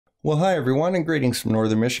Well, hi everyone, and greetings from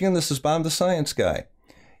Northern Michigan. This is Bob the Science Guy.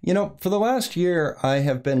 You know, for the last year, I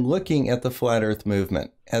have been looking at the Flat Earth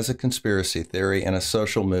movement as a conspiracy theory and a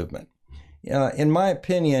social movement. In my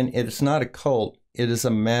opinion, it's not a cult, it is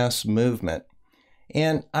a mass movement.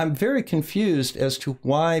 And I'm very confused as to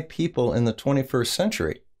why people in the 21st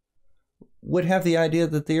century would have the idea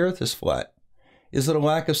that the Earth is flat. Is it a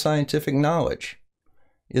lack of scientific knowledge?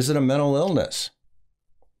 Is it a mental illness?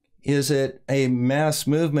 Is it a mass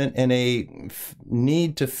movement and a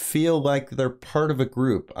need to feel like they're part of a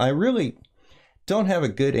group? I really don't have a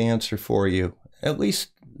good answer for you, at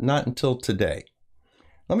least not until today.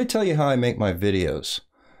 Let me tell you how I make my videos.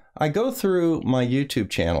 I go through my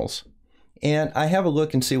YouTube channels and I have a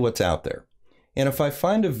look and see what's out there. And if I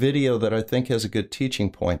find a video that I think has a good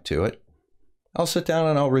teaching point to it, I'll sit down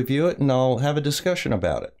and I'll review it and I'll have a discussion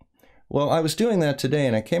about it. Well, I was doing that today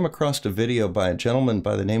and I came across a video by a gentleman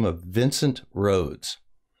by the name of Vincent Rhodes.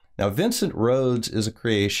 Now, Vincent Rhodes is a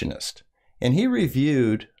creationist, and he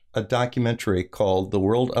reviewed a documentary called The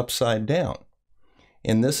World Upside Down.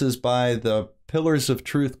 And this is by the Pillars of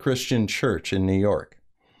Truth Christian Church in New York.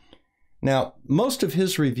 Now, most of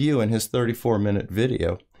his review in his 34-minute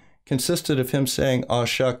video consisted of him saying, "Aw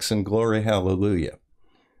shucks" and "Glory Hallelujah."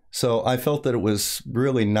 So I felt that it was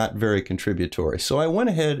really not very contributory. So I went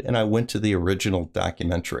ahead and I went to the original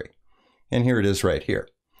documentary. And here it is right here.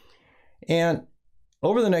 And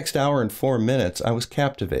over the next hour and 4 minutes, I was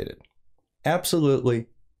captivated. Absolutely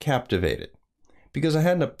captivated. Because I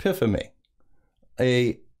had an epiphany,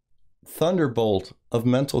 a thunderbolt of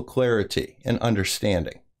mental clarity and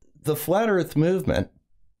understanding. The Flat Earth movement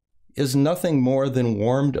is nothing more than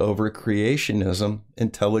warmed over creationism,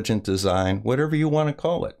 intelligent design, whatever you want to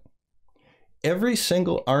call it. Every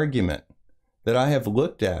single argument that I have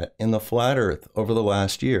looked at in the Flat Earth over the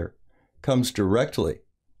last year comes directly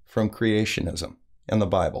from creationism and the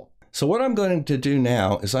Bible. So what I'm going to do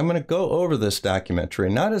now is I'm going to go over this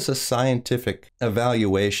documentary, not as a scientific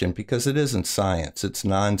evaluation, because it isn't science. It's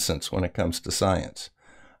nonsense when it comes to science.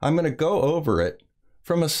 I'm going to go over it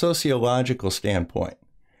from a sociological standpoint.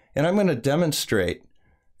 And I'm going to demonstrate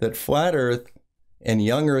that Flat Earth and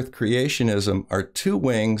young Earth creationism are two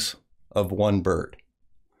wings of one bird.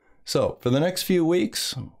 So for the next few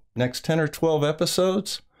weeks, next 10 or 12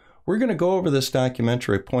 episodes, we're going to go over this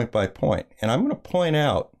documentary point by point. And I'm going to point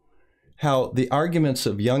out how the arguments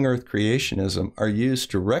of young Earth creationism are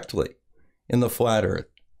used directly in the Flat Earth.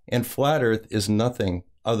 And Flat Earth is nothing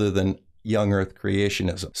other than young Earth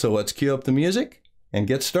creationism. So let's cue up the music and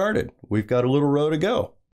get started. We've got a little row to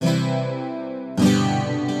go.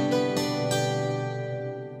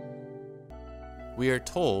 We are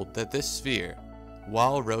told that this sphere,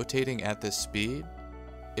 while rotating at this speed,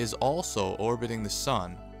 is also orbiting the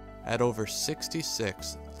Sun at over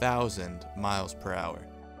 66,000 miles per hour.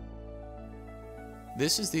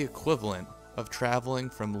 This is the equivalent of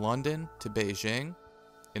traveling from London to Beijing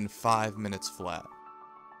in 5 minutes flat.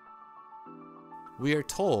 We are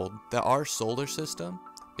told that our solar system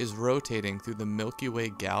is rotating through the Milky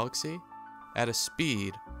Way galaxy at a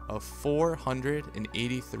speed of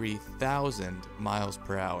 483,000 miles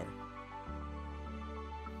per hour.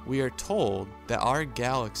 We are told that our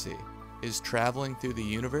galaxy is traveling through the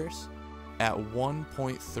universe at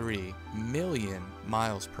 1.3 million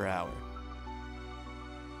miles per hour.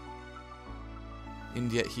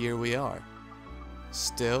 And yet here we are,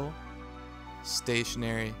 still,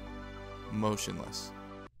 stationary, motionless.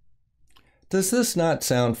 Does this not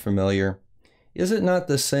sound familiar? Is it not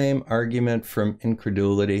the same argument from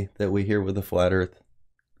incredulity that we hear with the Flat Earth?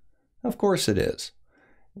 Of course it is.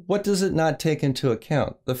 What does it not take into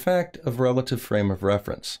account? The fact of relative frame of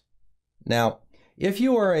reference. Now, if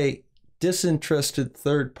you are a disinterested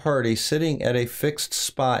third party sitting at a fixed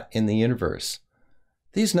spot in the universe,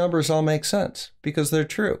 these numbers all make sense because they're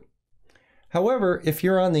true. However, if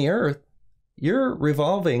you're on the Earth, you're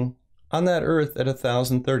revolving on that Earth at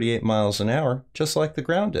 1,038 miles an hour, just like the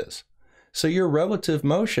ground is. So your relative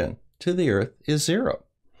motion to the Earth is zero.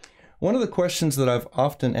 One of the questions that I've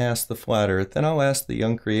often asked the Flat Earth, and I'll ask the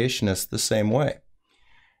young creationists the same way,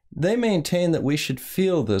 they maintain that we should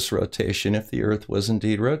feel this rotation if the Earth was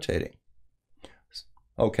indeed rotating.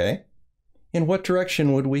 Okay, in what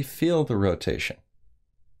direction would we feel the rotation?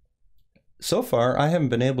 So far, I haven't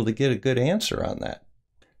been able to get a good answer on that.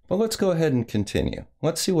 But let's go ahead and continue.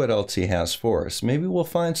 Let's see what else he has for us. Maybe we'll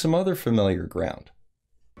find some other familiar ground.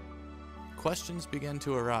 Questions begin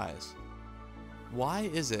to arise. Why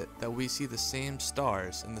is it that we see the same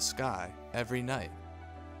stars in the sky every night?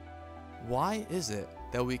 Why is it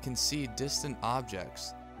that we can see distant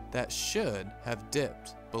objects that should have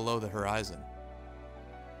dipped below the horizon?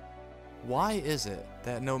 Why is it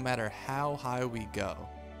that no matter how high we go,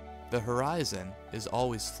 the horizon is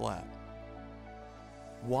always flat?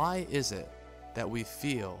 Why is it that we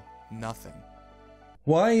feel nothing?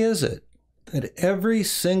 Why is it that every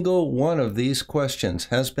single one of these questions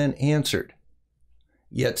has been answered,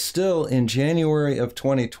 yet still in January of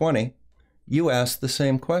 2020, you ask the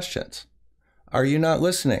same questions? Are you not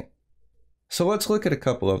listening? So let's look at a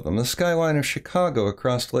couple of them. The skyline of Chicago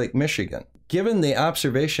across Lake Michigan. Given the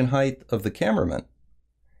observation height of the cameraman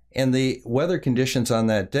and the weather conditions on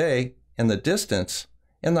that day and the distance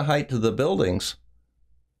and the height of the buildings,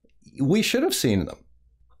 we should have seen them.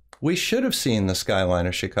 We should have seen the skyline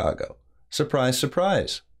of Chicago. Surprise,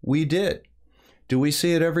 surprise. We did. Do we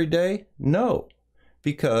see it every day? No,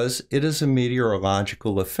 because it is a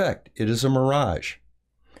meteorological effect. It is a mirage.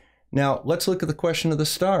 Now, let's look at the question of the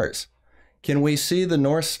stars. Can we see the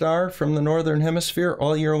North Star from the Northern Hemisphere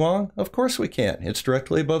all year long? Of course we can. It's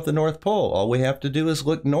directly above the North Pole. All we have to do is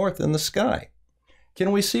look north in the sky.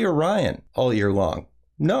 Can we see Orion all year long?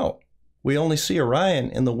 No. We only see Orion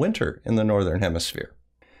in the winter in the Northern Hemisphere.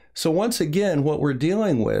 So once again, what we're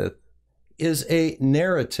dealing with is a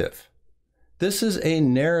narrative. This is a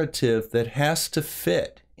narrative that has to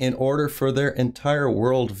fit in order for their entire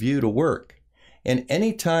worldview to work. And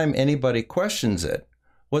anytime anybody questions it,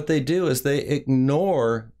 what they do is they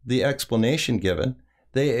ignore the explanation given.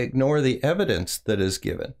 They ignore the evidence that is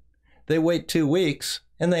given. They wait 2 weeks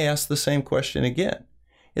and they ask the same question again.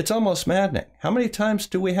 It's almost maddening. How many times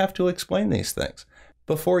do we have to explain these things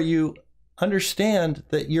before you understand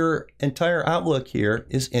that your entire outlook here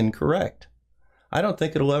is incorrect? I don't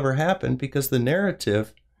think it'll ever happen because the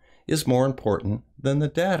narrative is more important than the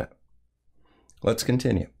data. Let's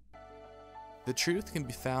continue. The truth can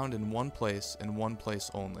be found in one place and one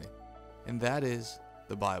place only, and that is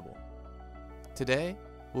the Bible. Today,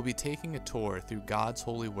 we'll be taking a tour through God's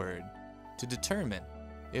holy word to determine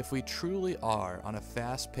if we truly are on a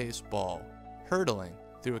fast-paced ball hurtling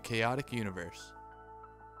through a chaotic universe,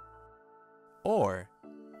 or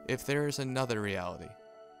if there is another reality,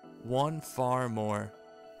 one far more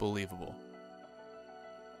believable.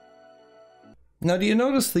 Now, do you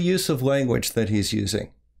notice the use of language that he's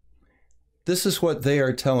using? This is what they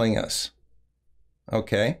are telling us,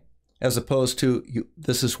 okay? As opposed to,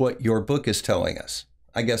 this is what your book is telling us.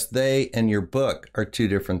 I guess they and your book are two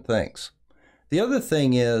different things. The other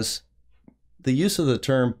thing is the use of the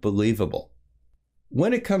term believable.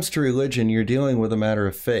 When it comes to religion, you're dealing with a matter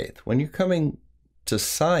of faith. When you're coming to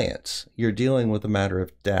science, you're dealing with a matter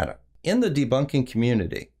of data. In the debunking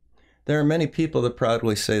community, there are many people that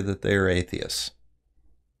proudly say that they are atheists.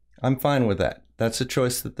 I'm fine with that. That's a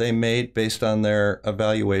choice that they made based on their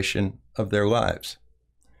evaluation of their lives.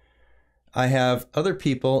 I have other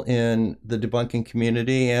people in the debunking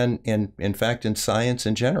community and in fact in science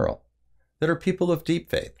in general that are people of deep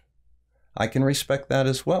faith. I can respect that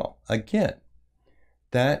as well. Again,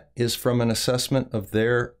 that is from an assessment of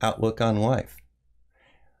their outlook on life.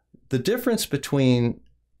 The difference between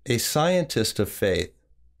a scientist of faith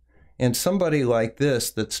and somebody like this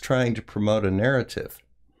that's trying to promote a narrative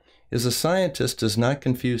is a scientist does not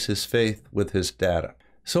confuse his faith with his data.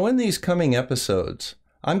 So in these coming episodes,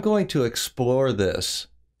 I'm going to explore this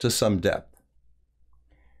to some depth.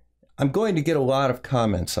 I'm going to get a lot of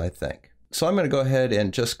comments, I think. So I'm going to go ahead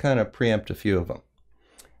and just kind of preempt a few of them.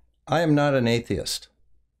 I am not an atheist.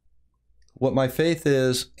 What my faith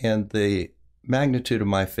is and the magnitude of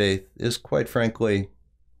my faith is, quite frankly,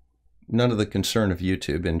 none of the concern of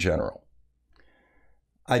YouTube in general.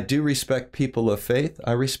 I do respect people of faith.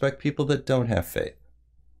 I respect people that don't have faith.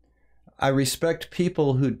 I respect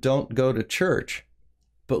people who don't go to church,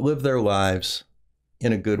 but live their lives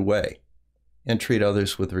in a good way and treat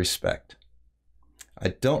others with respect. I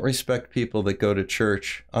don't respect people that go to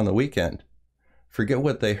church on the weekend, forget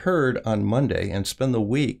what they heard on Monday, and spend the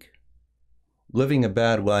week living a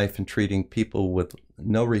bad life and treating people with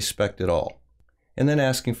no respect at all, and then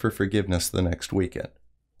asking for forgiveness the next weekend.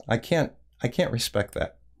 I can't respect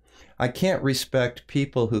that. I can't respect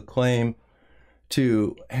people who claim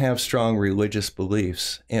to have strong religious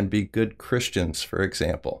beliefs and be good Christians, for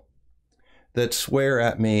example, that swear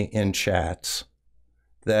at me in chats,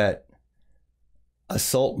 that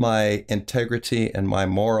assault my integrity and my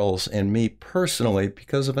morals and me personally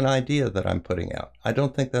because of an idea that I'm putting out. I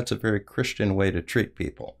don't think that's a very Christian way to treat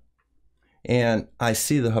people. And I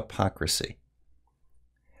see the hypocrisy.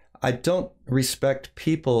 I don't respect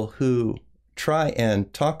people who try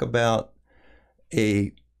and talk about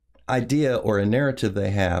a idea or a narrative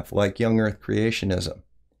they have, like young Earth creationism,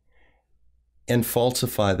 and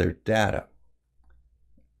falsify their data.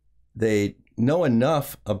 They know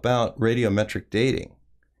enough about radiometric dating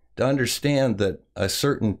to understand that a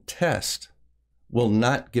certain test will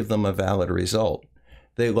not give them a valid result.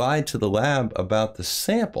 They lied to the lab about the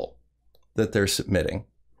sample that they're submitting,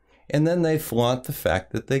 and then they flaunt the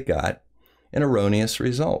fact that they got an erroneous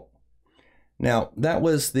result. Now, that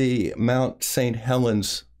was the Mount St.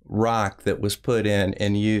 Helens rock that was put in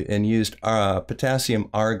and used potassium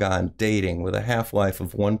argon dating with a half-life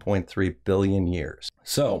of 1.3 billion years.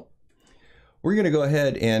 So, we're going to go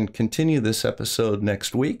ahead and continue this episode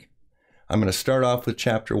next week. I'm going to start off with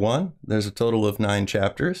chapter 1. There's a total of 9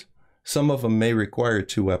 chapters. Some of them may require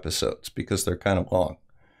 2 episodes because they're kind of long.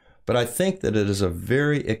 But I think that it is a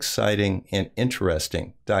very exciting and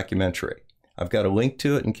interesting documentary. I've got a link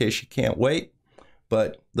to it in case you can't wait,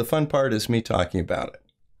 but the fun part is me talking about it.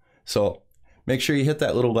 So make sure you hit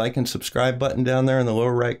that little like and subscribe button down there in the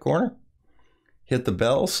lower right corner. Hit the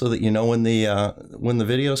bell so that you know when the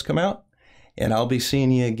videos come out. And I'll be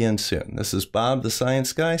seeing you again soon. This is Bob the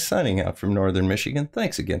Science Guy signing out from Northern Michigan.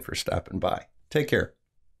 Thanks again for stopping by. Take care.